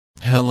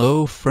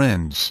Hello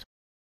friends.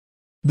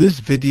 This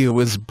video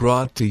is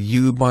brought to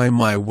you by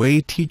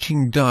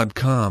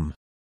mywayteaching.com.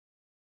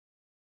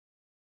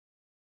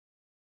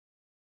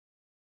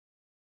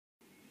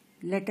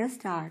 Let us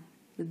start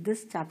with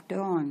this chapter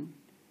on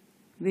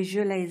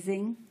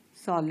visualizing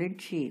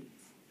solid shapes.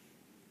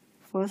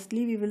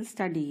 Firstly, we will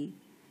study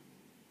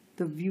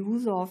the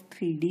views of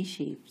 3D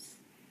shapes.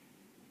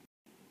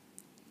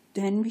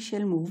 Then we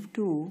shall move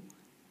to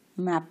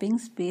mapping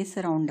space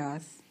around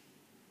us.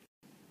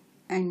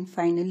 And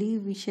finally,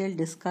 we shall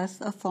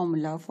discuss a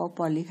formula for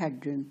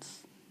polyhedrons.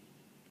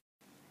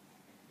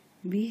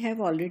 We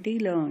have already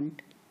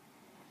learned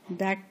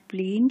that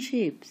plane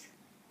shapes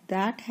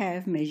that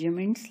have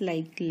measurements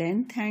like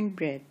length and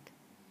breadth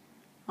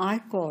are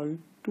called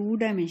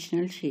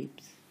two-dimensional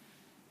shapes.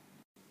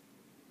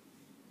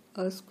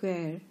 A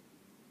square,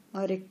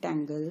 a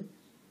rectangle,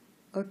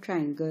 a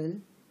triangle,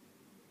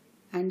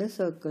 and a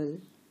circle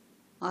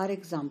are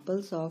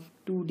examples of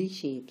 2D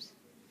shapes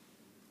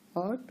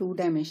or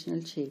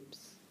two-dimensional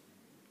shapes.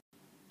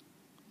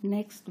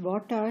 Next,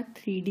 what are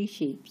 3D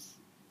shapes?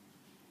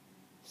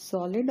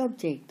 Solid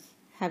objects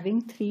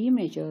having three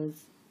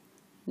measures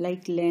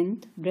like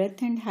length,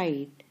 breadth and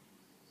height,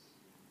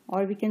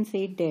 or we can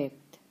say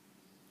depth,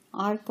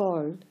 are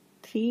called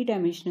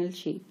three-dimensional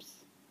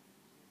shapes.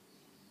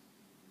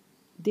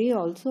 They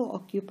also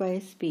occupy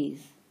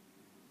space.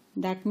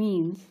 That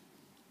means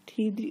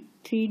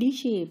 3D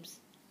shapes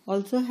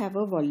also have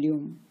a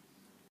volume.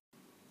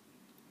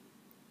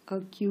 A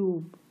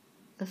cube,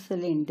 a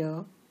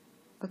cylinder,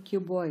 a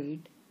cuboid,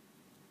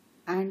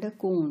 and a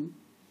cone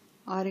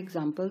are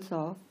examples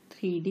of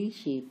 3D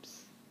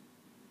shapes.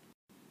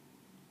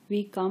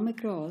 We come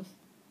across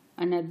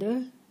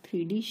another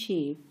 3D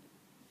shape,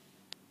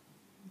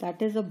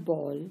 that is a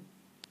ball,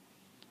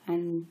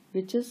 and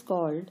which is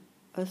called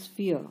a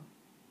sphere.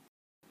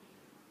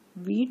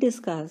 We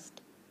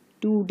discussed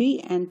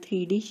 2D and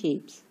 3D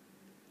shapes.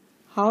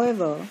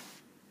 However,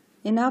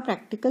 in our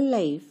practical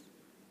life,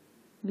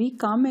 we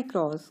come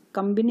across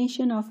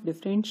combination of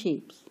different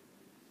shapes.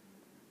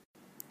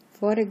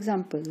 For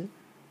example,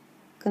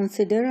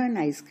 consider an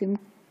ice cream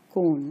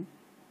cone.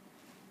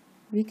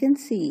 We can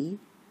see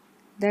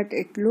that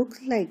it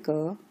looks like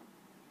a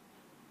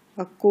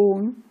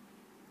cone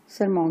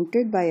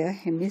surmounted by a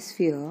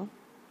hemisphere.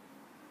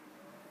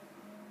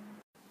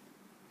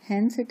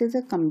 Hence, it is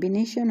a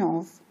combination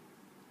of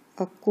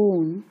a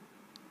cone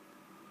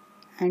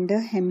and a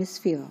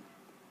hemisphere.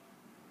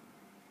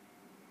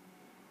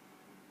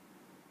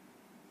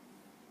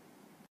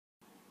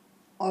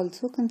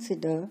 Also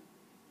consider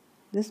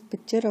this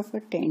picture of a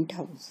tent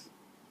house.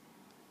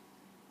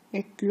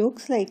 It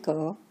looks like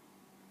a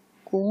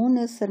cone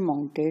is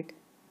surmounted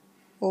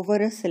over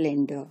a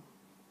cylinder.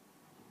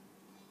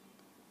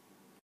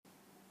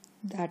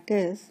 That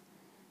is,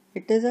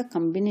 it is a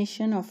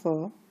combination of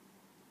a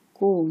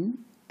cone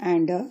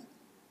and a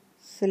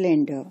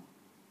cylinder.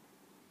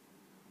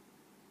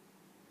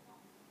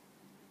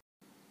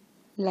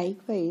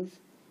 Likewise,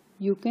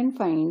 you can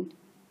find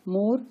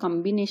more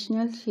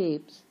combinational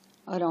shapes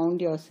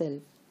around yourself.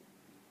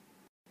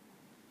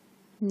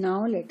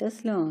 Now let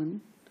us learn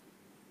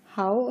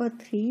how a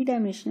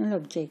three-dimensional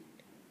object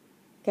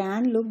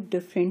can look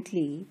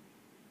differently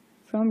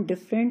from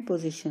different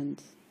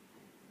positions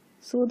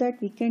so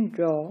that we can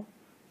draw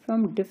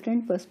from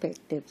different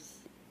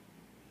perspectives.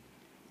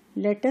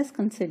 Let us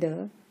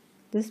consider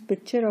this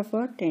picture of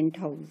a tent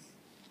house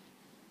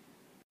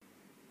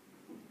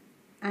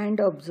and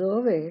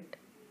observe it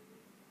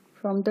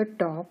from the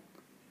top,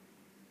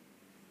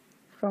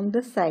 from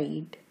the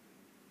side,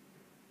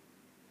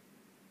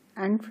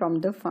 and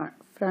from the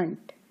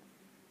front,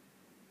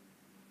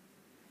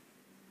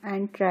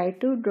 and try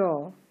to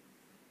draw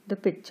the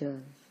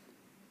pictures.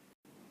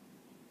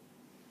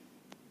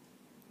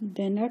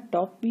 Then our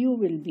top view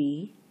will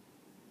be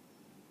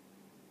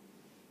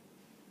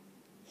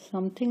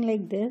something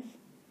like this.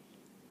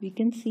 We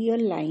can see a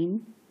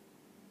line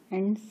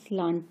and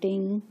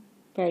slanting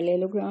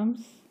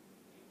parallelograms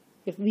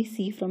if we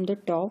see from the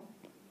top.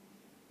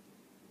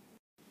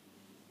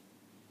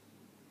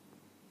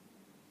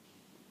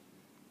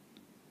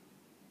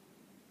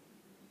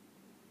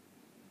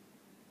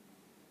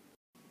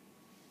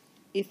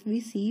 If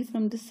we see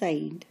from the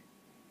side,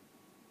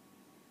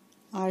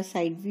 our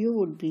side view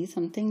would be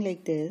something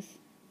like this.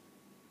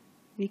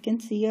 We can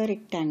see a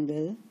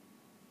rectangle,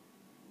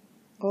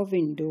 a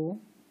window,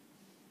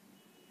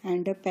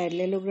 and a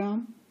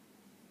parallelogram.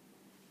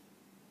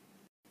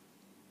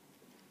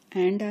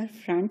 And our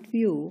front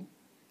view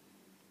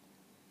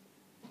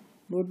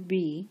would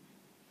be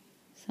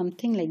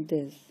something like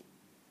this.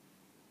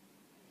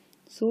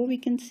 So we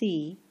can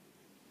see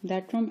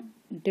that from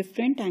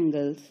different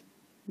angles,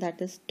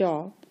 that is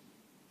top,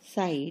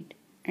 side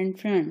and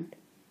front,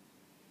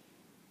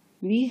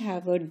 we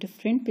have a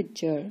different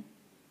picture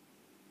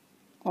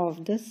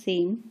of the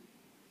same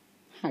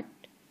hut.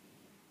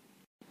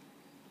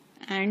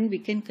 And we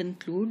can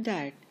conclude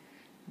that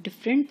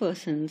different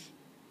persons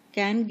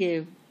can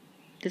give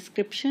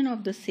description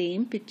of the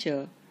same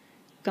picture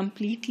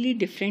completely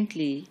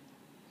differently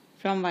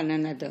from one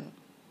another.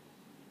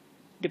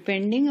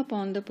 depending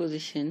upon the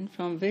position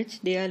from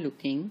which they are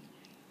looking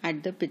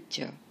at the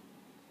picture.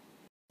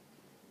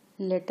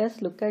 Let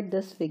us look at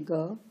this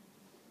figure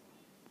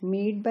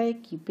made by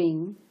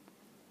keeping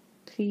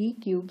 3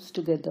 cubes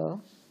together.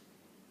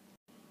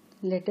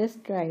 Let us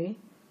try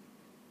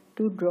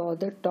to draw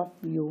the top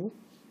view.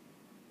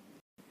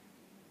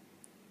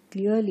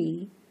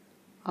 Clearly,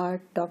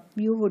 our top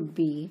view would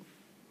be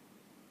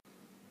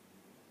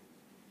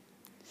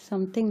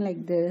something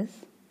like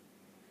this,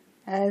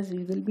 as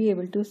we will be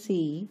able to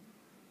see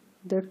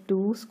the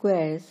 2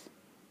 squares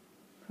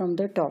from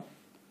the top.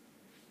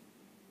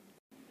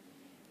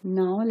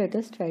 Now let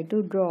us try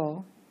to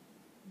draw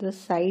the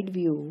side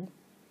view.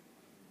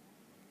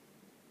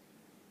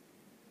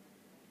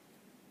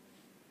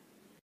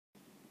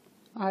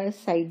 Our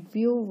side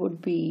view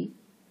would be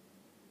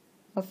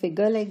a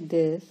figure like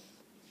this.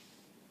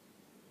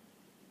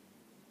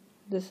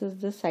 This is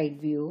the side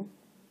view.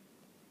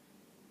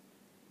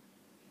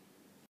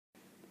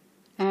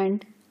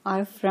 And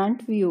our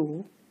front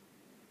view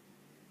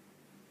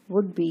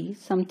would be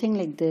something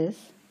like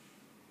this.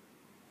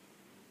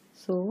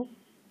 So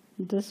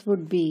this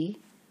would be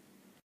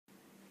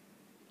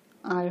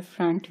our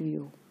front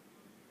view.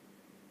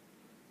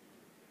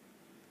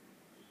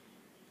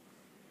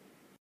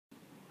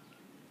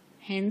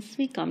 Hence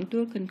we come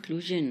to a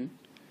conclusion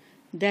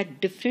that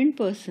different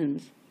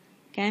persons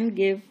can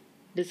give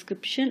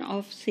description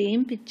of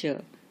same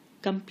picture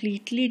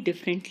completely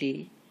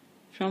differently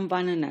from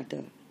one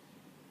another,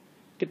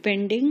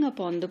 depending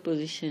upon the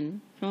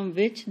position from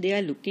which they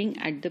are looking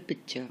at the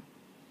picture.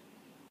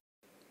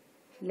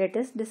 Let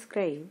us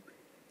describe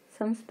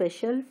some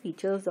special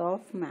features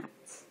of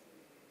maps.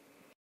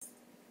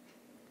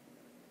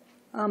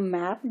 A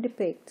map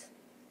depicts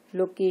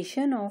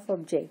location of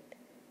object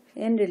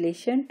in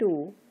relation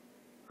to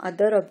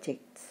other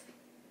objects.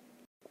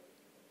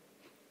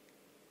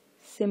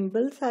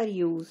 Symbols are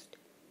used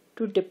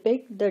to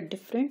depict the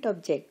different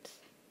objects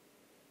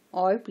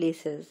or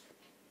places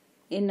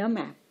in a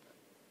map.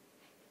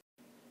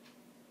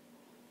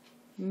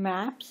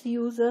 Maps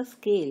use a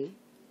scale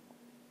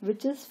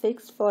which is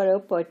fixed for a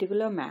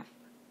particular map.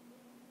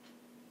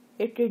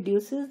 It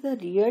reduces the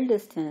real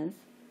distance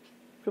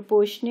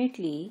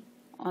proportionately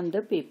on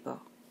the paper.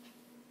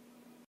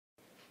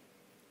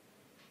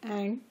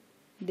 And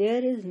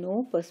there is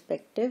no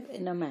perspective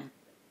in a map.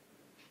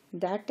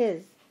 That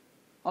is,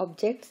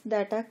 objects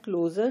that are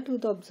closer to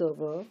the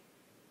observer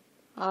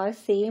are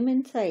same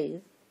in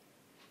size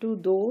to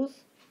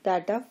those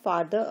that are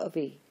farther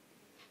away.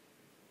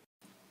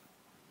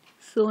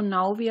 So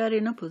now we are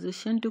in a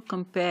position to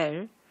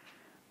compare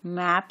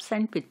maps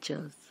and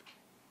pictures.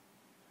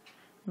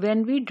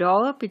 When we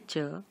draw a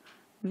picture,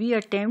 we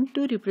attempt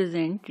to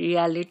represent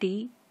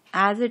reality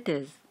as it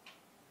is,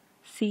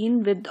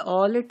 seen with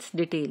all its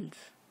details,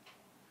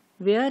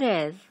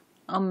 whereas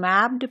a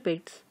map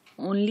depicts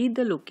only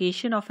the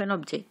location of an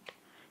object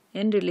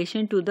in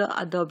relation to the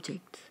other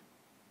objects.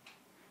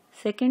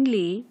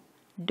 Secondly,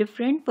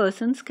 different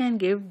persons can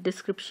give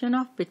description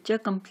of picture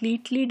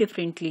completely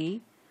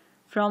differently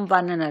from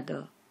one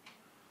another,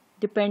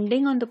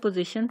 depending on the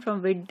position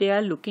from which they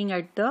are looking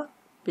at the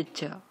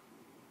picture.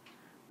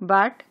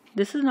 But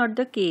this is not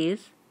the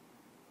case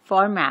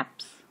for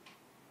maps.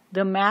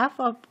 The map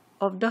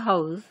of the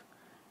house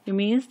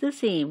remains the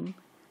same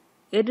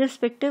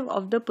irrespective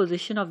of the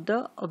position of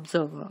the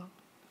observer.